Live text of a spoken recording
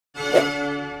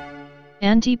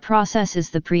Antiprocess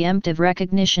is the preemptive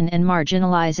recognition and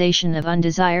marginalization of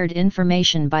undesired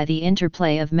information by the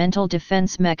interplay of mental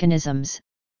defense mechanisms.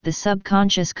 The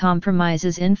subconscious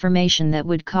compromises information that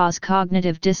would cause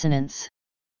cognitive dissonance.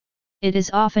 It is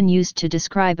often used to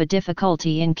describe a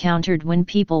difficulty encountered when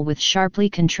people with sharply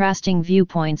contrasting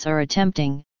viewpoints are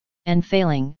attempting, and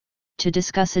failing, to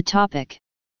discuss a topic.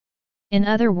 In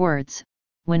other words,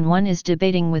 when one is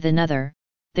debating with another,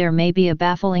 there may be a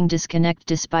baffling disconnect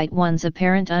despite one's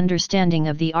apparent understanding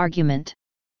of the argument.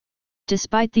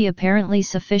 Despite the apparently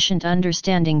sufficient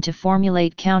understanding to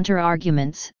formulate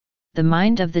counter-arguments, the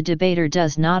mind of the debater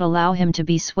does not allow him to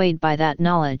be swayed by that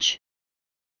knowledge.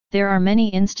 There are many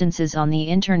instances on the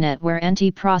internet where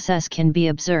anti-process can be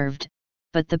observed,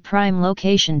 but the prime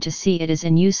location to see it is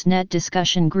in Usenet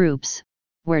discussion groups,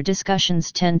 where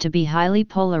discussions tend to be highly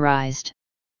polarized.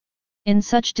 In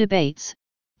such debates,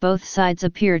 both sides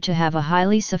appear to have a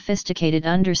highly sophisticated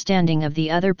understanding of the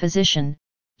other position,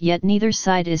 yet neither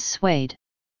side is swayed.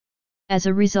 As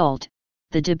a result,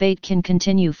 the debate can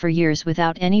continue for years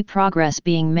without any progress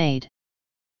being made.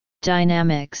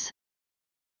 Dynamics.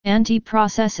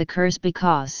 Anti-process occurs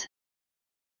because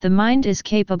the mind is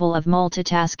capable of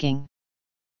multitasking.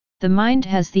 The mind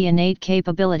has the innate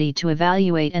capability to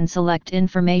evaluate and select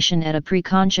information at a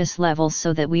preconscious level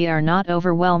so that we are not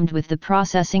overwhelmed with the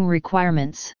processing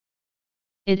requirements.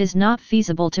 It is not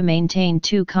feasible to maintain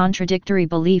two contradictory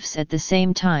beliefs at the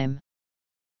same time.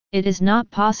 It is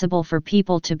not possible for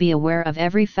people to be aware of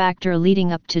every factor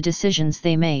leading up to decisions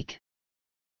they make.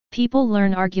 People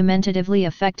learn argumentatively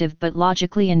effective but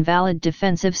logically invalid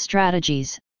defensive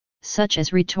strategies, such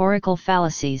as rhetorical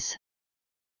fallacies.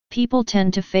 People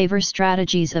tend to favor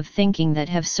strategies of thinking that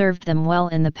have served them well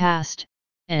in the past,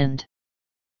 and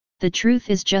the truth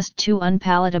is just too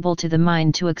unpalatable to the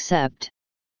mind to accept.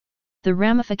 The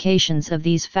ramifications of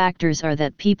these factors are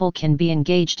that people can be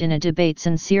engaged in a debate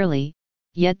sincerely,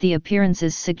 yet the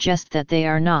appearances suggest that they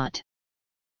are not.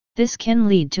 This can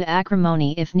lead to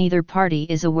acrimony if neither party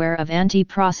is aware of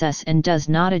anti-process and does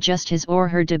not adjust his or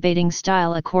her debating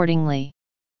style accordingly.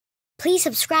 Please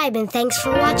subscribe and thanks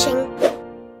for watching.